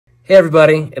Hey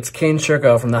everybody, it's Kane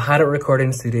Churko from the Hideout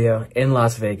Recording Studio in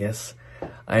Las Vegas.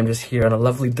 I'm just here on a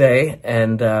lovely day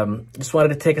and just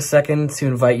wanted to take a second to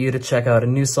invite you to check out a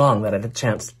new song that I had a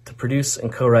chance to produce and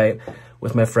co-write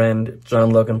with my friend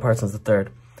John Logan Parsons III.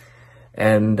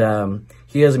 And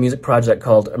he has a music project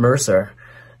called IMMERSER,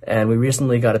 and we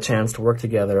recently got a chance to work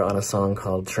together on a song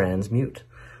called Transmute.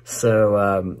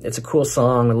 So it's a cool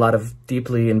song, a lot of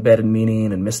deeply embedded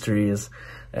meaning and mysteries,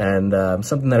 and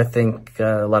something that I think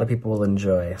a lot of people will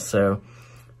enjoy. So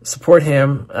support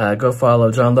him. Go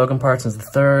follow John Logan Parsons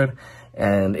III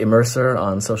and IMMERSER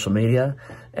on social media,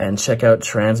 and check out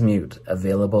Transmute,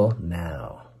 available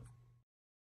now.